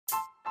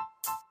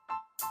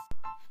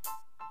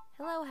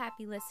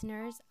happy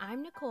listeners.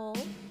 I'm Nicole.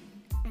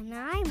 And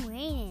I'm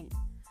Rainen.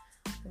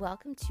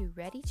 Welcome to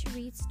Ready to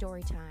Read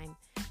Storytime,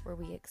 where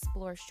we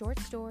explore short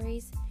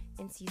stories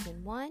in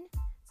Season 1,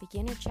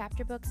 beginner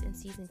chapter books in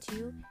Season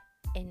 2,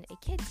 and a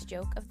kid's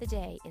joke of the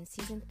day in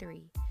Season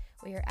 3.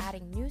 We are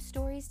adding new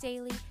stories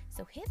daily,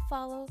 so hit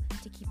follow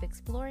to keep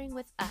exploring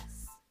with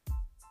us.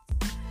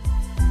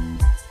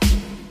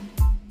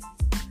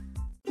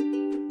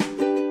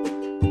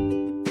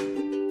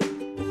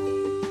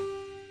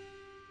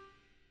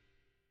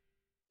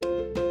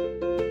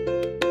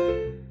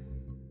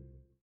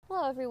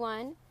 Hello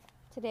everyone.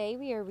 Today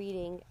we are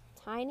reading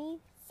Tiny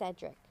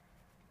Cedric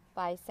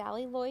by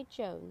Sally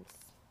Lloyd-Jones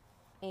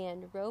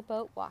and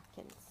Rowboat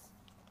Watkins.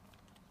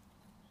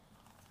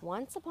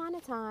 Once upon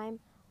a time,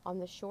 on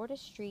the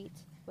shortest street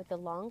with the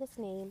longest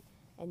name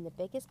and the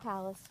biggest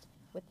palace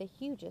with the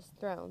hugest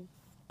throne,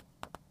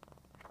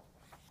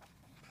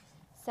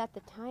 sat the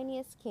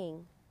tiniest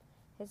king.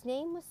 His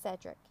name was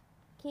Cedric,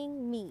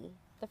 King Me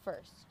the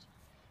First,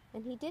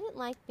 and he didn't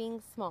like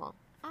being small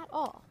at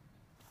all.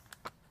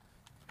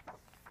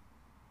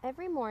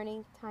 Every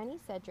morning, tiny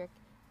Cedric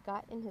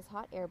got in his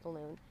hot air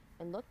balloon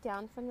and looked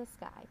down from the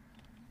sky.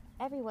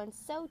 "Everyone's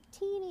so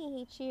teeny,"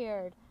 he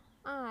cheered.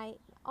 "I'm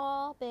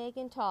all big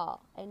and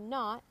tall, and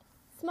not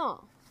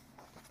small."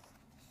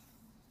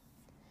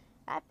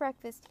 At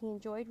breakfast, he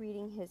enjoyed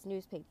reading his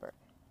newspaper,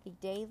 the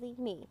Daily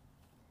Me.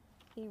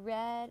 He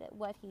read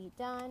what he'd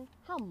done.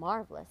 "How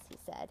marvelous," he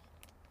said.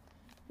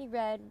 He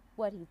read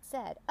what he'd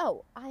said.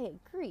 "Oh, I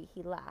agree,"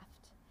 he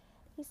laughed.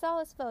 He saw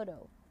his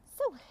photo.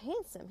 "So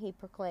handsome," he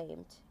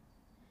proclaimed.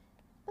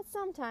 But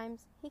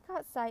sometimes he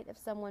caught sight of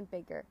someone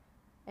bigger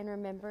and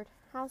remembered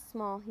how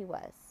small he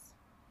was.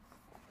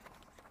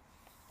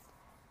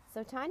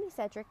 So tiny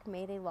Cedric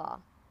made a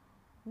law.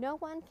 No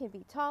one can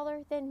be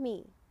taller than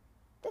me.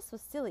 This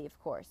was silly, of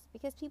course,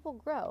 because people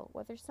grow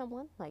whether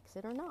someone likes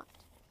it or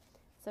not.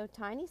 So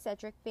tiny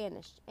Cedric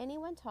banished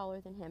anyone taller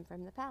than him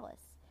from the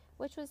palace,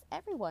 which was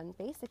everyone,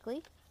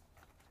 basically.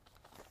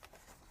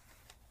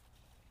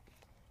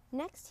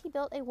 Next, he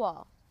built a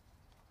wall.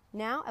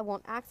 "Now I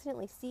won't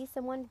accidentally see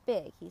someone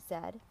big," he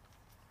said.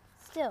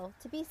 Still,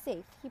 to be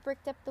safe, he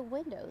bricked up the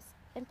windows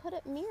and put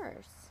up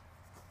mirrors.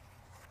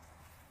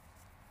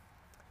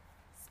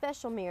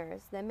 Special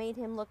mirrors that made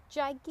him look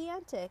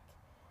gigantic.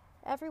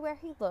 Everywhere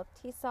he looked,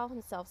 he saw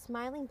himself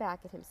smiling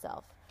back at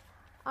himself.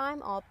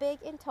 "I'm all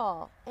big and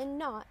tall, and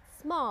not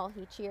small,"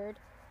 he cheered.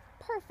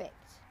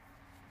 "Perfect."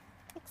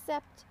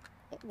 Except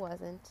it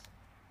wasn't.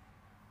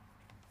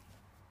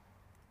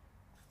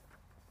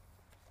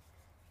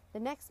 The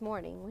next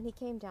morning, when he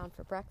came down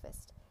for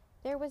breakfast,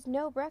 there was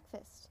no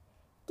breakfast.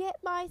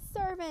 "Get my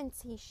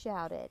servants!" he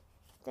shouted.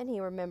 Then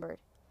he remembered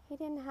he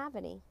didn't have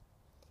any.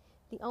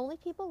 The only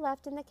people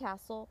left in the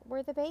castle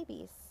were the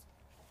babies.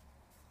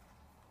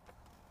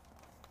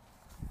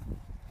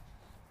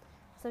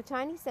 So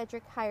tiny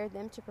Cedric hired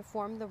them to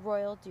perform the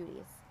royal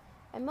duties,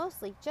 and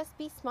mostly just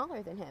be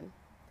smaller than him.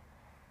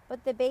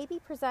 But the baby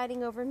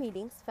presiding over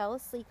meetings fell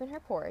asleep in her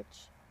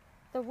porridge.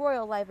 The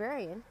royal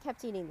librarian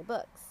kept eating the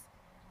books.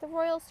 The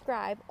royal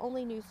scribe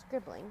only knew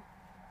scribbling.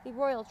 The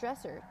royal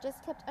dresser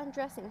just kept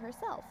undressing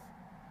herself.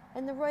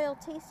 And the royal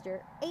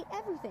taster ate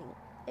everything.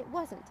 It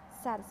wasn't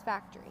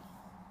satisfactory.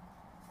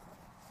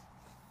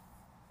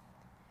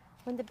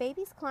 When the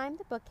babies climbed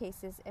the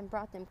bookcases and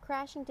brought them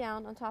crashing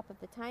down on top of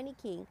the tiny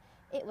king,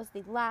 it was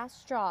the last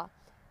straw.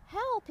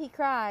 "Help!" he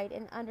cried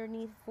in an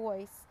underneath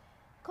voice.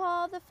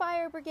 "Call the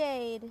fire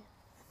brigade!"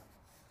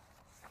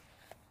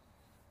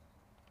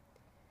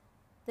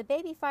 The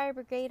baby fire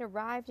brigade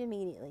arrived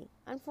immediately.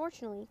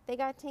 Unfortunately, they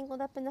got tangled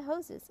up in the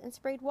hoses and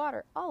sprayed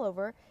water all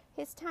over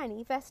his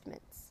tiny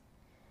vestments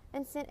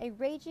and sent a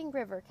raging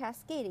river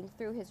cascading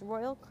through his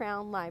royal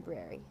crown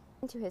library,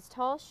 into his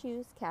tall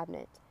shoes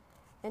cabinet,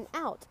 and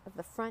out of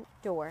the front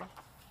door.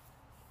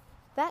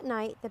 That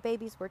night, the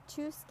babies were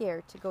too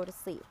scared to go to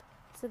sleep,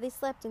 so they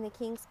slept in the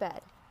king's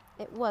bed.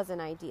 It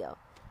wasn't ideal.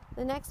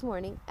 The next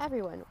morning,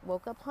 everyone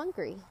woke up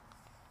hungry.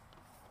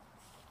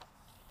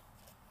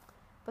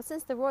 But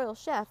since the royal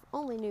chef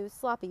only knew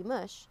sloppy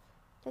mush,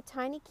 the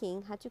tiny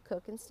king had to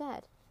cook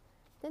instead.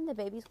 Then the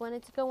babies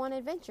wanted to go on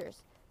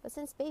adventures, but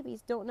since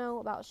babies don't know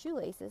about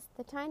shoelaces,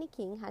 the tiny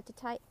king had to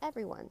tie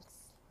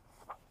everyone's.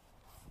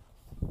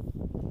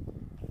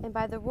 And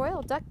by the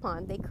royal duck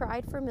pond, they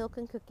cried for milk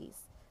and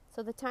cookies,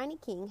 so the tiny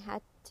king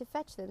had to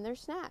fetch them their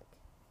snack.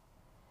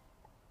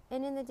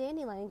 And in the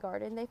dandelion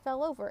garden, they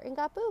fell over and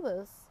got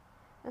boo-boos,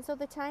 and so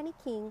the tiny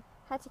king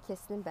had to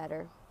kiss them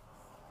better.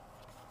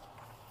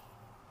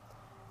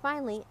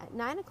 Finally, at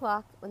 9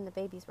 o'clock, when the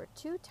babies were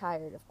too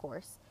tired, of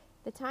course,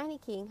 the tiny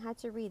king had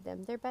to read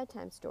them their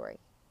bedtime story.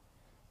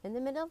 In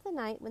the middle of the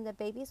night, when the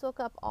babies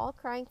woke up all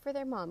crying for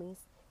their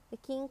mommies, the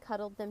king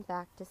cuddled them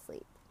back to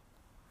sleep.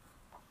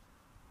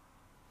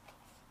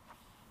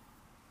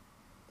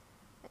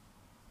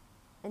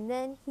 And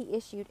then he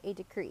issued a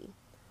decree.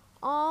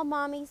 All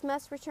mommies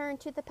must return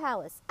to the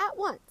palace at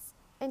once,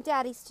 and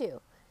daddies too,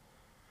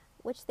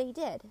 which they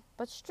did,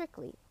 but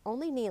strictly,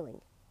 only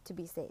kneeling to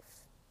be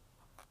safe.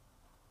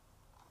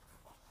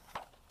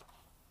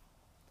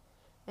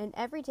 And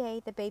every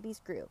day the babies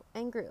grew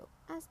and grew,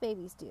 as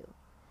babies do,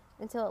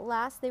 until at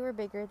last they were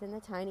bigger than the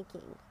tiny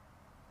king.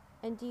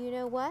 And do you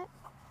know what?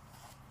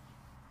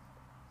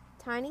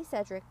 Tiny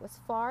Cedric was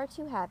far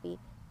too happy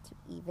to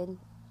even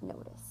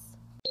notice.